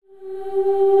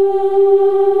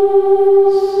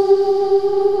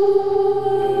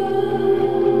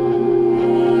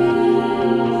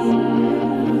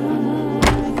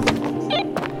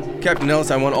Captain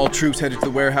Ellis, I want all troops headed to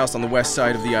the warehouse on the west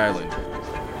side of the island.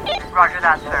 Roger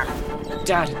that, sir.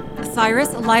 Dad.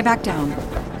 Cyrus, lie back down.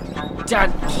 Dad,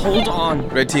 hold on.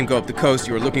 Red team, go up the coast.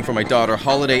 You are looking for my daughter,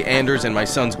 Holiday Anders, and my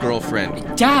son's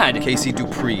girlfriend, Dad! Casey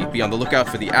Dupree. Be on the lookout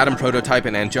for the Adam prototype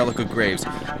and Angelica Graves.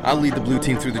 I'll lead the blue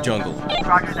team through the jungle.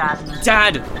 Roger that.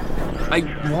 Dad! I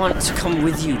want to come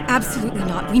with you. Absolutely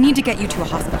not. We need to get you to a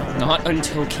hospital. Not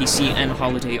until Casey and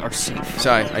Holiday are safe.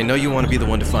 Sai, I know you want to be the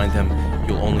one to find them.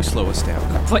 You'll only slow us down.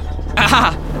 But...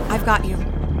 Ah! I've got you.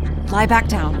 Lie back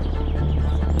down.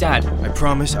 Dad. I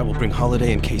promise I will bring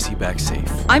Holiday and Casey back safe.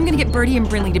 I'm gonna get Bertie and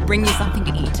Brinley to bring you something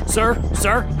to eat. Sir?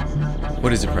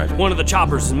 What is it, Private? One of the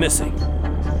choppers is missing.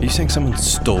 Are you saying someone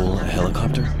stole a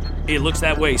helicopter? It looks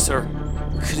that way, sir.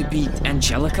 Could it be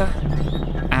Angelica?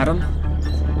 Adam?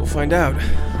 We'll find out.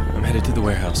 I'm headed to the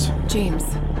warehouse. James.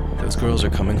 Those girls are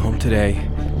coming home today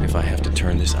if I have to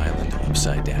turn this island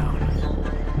upside down.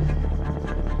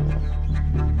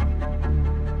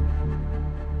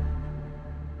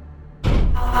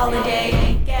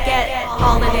 Holiday, get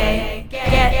Holiday,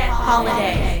 get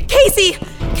Holiday. Casey,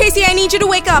 I need you to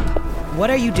wake up.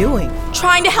 What are you doing?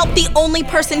 Trying to help the only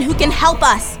person who can help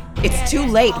us. It's too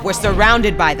late. We're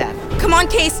surrounded by them. Come on,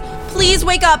 Case, please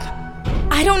wake up.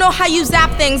 I don't know how you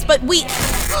zap things, but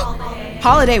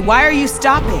Holiday, why are you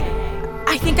stopping?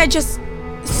 I think I just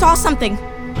saw something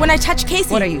when I touched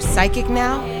Casey. What, are you psychic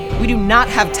now? We do not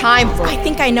have time for... I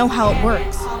think I know how it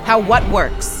works. How what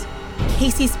works?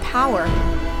 Casey's power.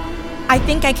 I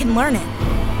think I can learn it.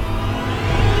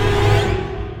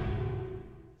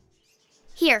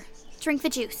 Here, drink the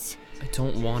juice. I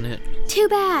don't want it. Too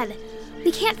bad.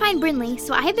 We can't find Brinley,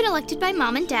 so I have been elected by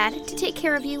Mom and Dad to take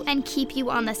care of you and keep you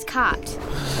on this cot.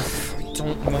 I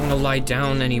don't want to lie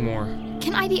down anymore.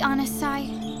 Can I be honest, Sai?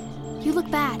 You look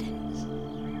bad.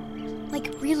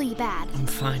 Like, really bad. I'm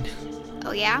fine.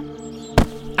 Oh, yeah?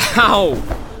 Ow!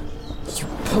 You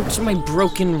poked my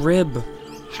broken rib.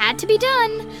 Had to be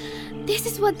done. This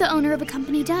is what the owner of a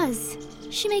company does.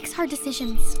 She makes hard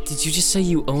decisions. Did you just say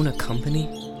you own a company?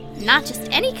 Not just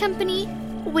any company.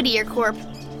 Whittier Corp.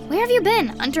 Where have you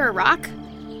been? Under a rock?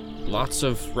 Lots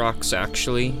of rocks,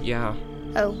 actually, yeah.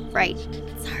 Oh, right.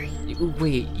 Sorry.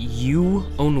 Wait, you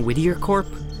own Whittier Corp?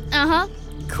 Uh-huh.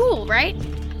 Cool, right?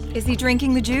 Is he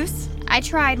drinking the juice? I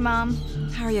tried, Mom.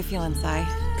 How are you feeling, Sai?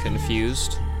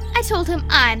 Confused? I told him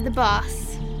I'm the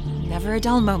boss. Never a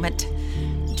dull moment.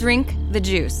 Drink the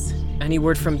juice. Any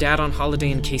word from Dad on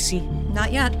Holiday and Casey?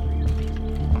 Not yet.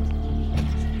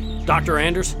 Dr.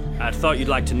 Anders, I thought you'd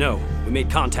like to know. We made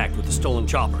contact with the stolen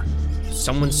chopper.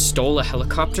 Someone stole a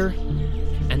helicopter?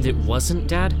 And it wasn't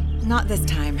Dad? Not this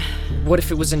time. What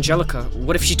if it was Angelica?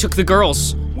 What if she took the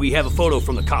girls? We have a photo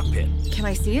from the cockpit. Can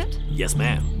I see it? Yes,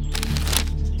 ma'am.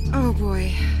 Oh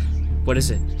boy. What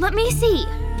is it? Let me see.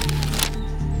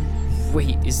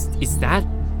 Wait, is that?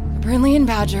 Brinley and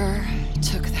Badger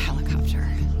took the helicopter.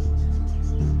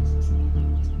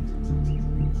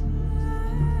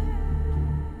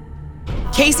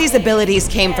 Casey's abilities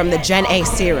came from the Gen A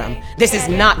serum. This is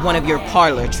not one of your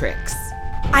parlor tricks.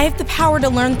 I have the power to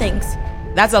learn things.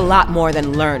 That's a lot more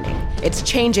than learning. It's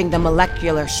changing the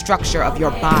molecular structure of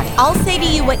your body. I'll say to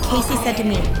you what Casey said to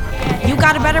me. You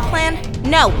got a better plan?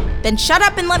 No. Then shut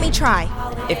up and let me try.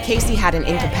 If Casey had an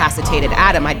incapacitated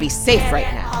Adam, I'd be safe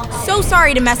right now. So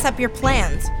sorry to mess up your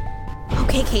plans.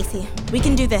 Okay, Casey, we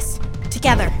can do this.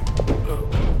 Together.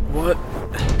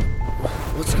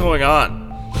 What's going on?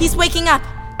 He's waking up.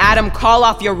 Adam, call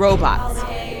off your robots.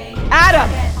 Adam!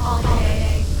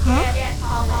 Huh?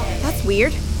 That's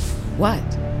weird. What?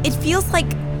 It feels like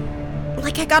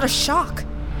I got a shock.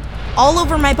 All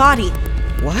over my body.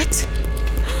 What?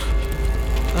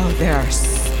 Oh, there are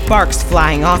sparks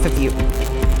flying off of you.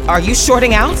 Are you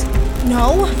shorting out?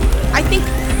 No, I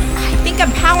think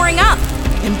I'm powering up.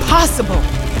 Impossible.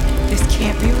 This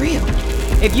can't be real.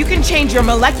 If you can change your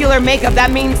molecular makeup,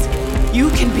 that means you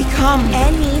can become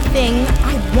anything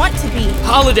I want to be.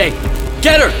 Holiday!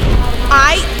 Get her!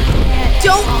 I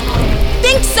don't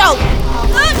think so.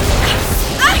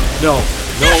 No.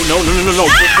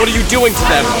 What are you doing to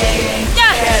them?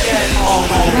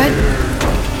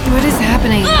 What is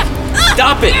happening?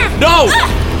 Stop it! No!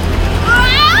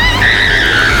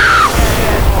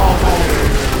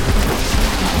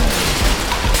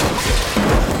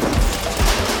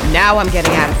 Now I'm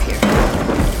getting out of here.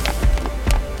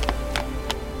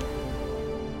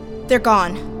 They're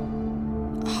gone.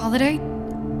 Holiday?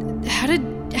 How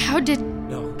did...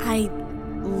 No. I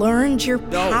learned your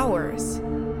powers.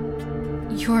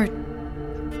 You're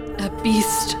a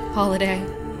beast, Holiday.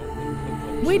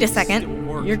 Wait a second.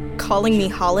 You're calling me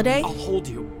Holiday? I'll hold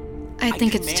you. I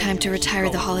think it's time to retire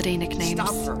the Holiday nicknames.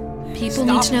 Stop her. People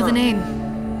need to know the name.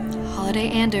 Holiday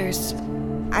Anders.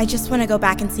 I just want to go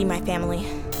back and see my family.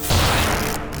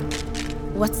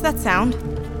 What's that sound?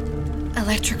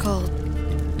 Electrical.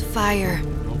 Fire.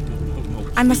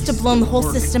 I must have blown the whole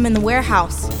system in the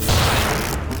warehouse.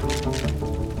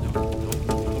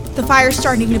 The fire's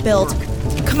starting to build.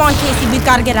 Come on, Casey, we've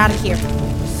got to get out of here.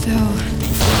 So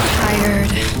tired.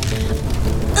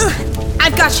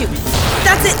 I've got you.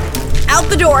 That's it. Out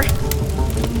the door.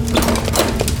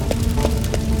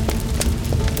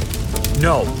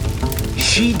 No.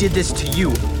 She did this to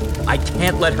you. I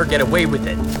can't let her get away with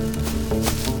it.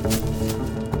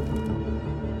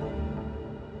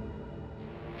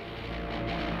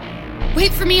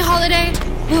 Wait for me, Holiday.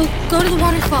 We'll go to the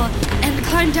waterfall and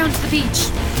climb down to the beach.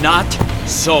 Not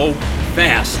so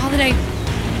fast. Holiday,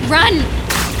 run!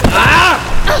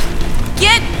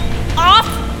 Get off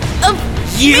of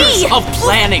Years me! of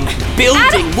planning, building,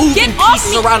 Adam, moving get off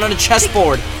pieces me! around on a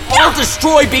chessboard, all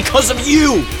destroyed because of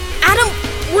you! Adam,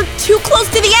 we're too close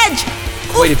to the edge.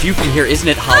 Quite a view from here, isn't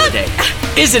it, Holiday?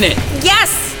 Isn't it?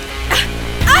 Yes.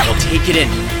 I'll take it in,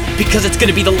 because it's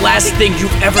gonna be the last thing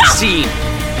you've ever seen.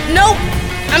 Nope,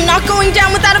 I'm not going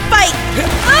down without a fight.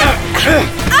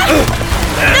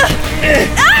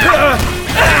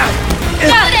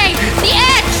 Holiday, the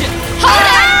edge!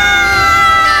 Holiday!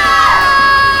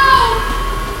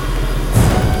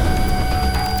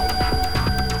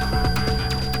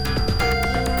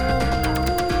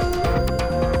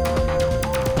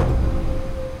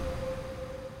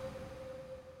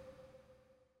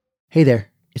 Hey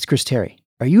there, it's Chris Terry.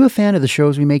 Are you a fan of the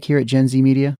shows we make here at Gen Z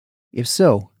Media? If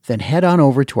so, then head on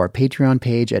over to our Patreon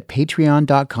page at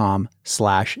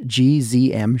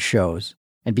patreon.com/GZMshows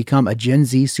and become a Gen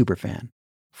Z superfan.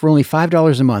 For only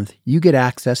 $5 a month, you get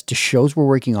access to shows we're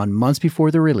working on months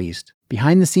before they're released,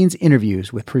 behind-the-scenes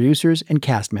interviews with producers and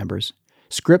cast members,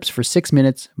 scripts for 6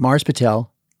 Minutes, Mars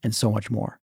Patel, and so much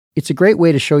more. It's a great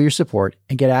way to show your support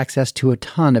and get access to a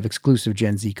ton of exclusive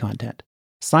Gen Z content.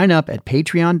 Sign up at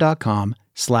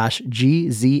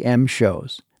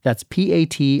patreon.com/GZMshows. That's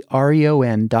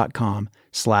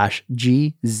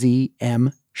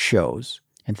patreon.com/GZMshows.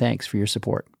 And thanks for your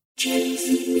support. Give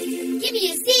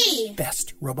me a Z!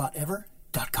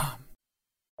 BestRobotEver.com.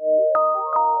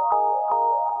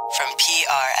 From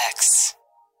PRX.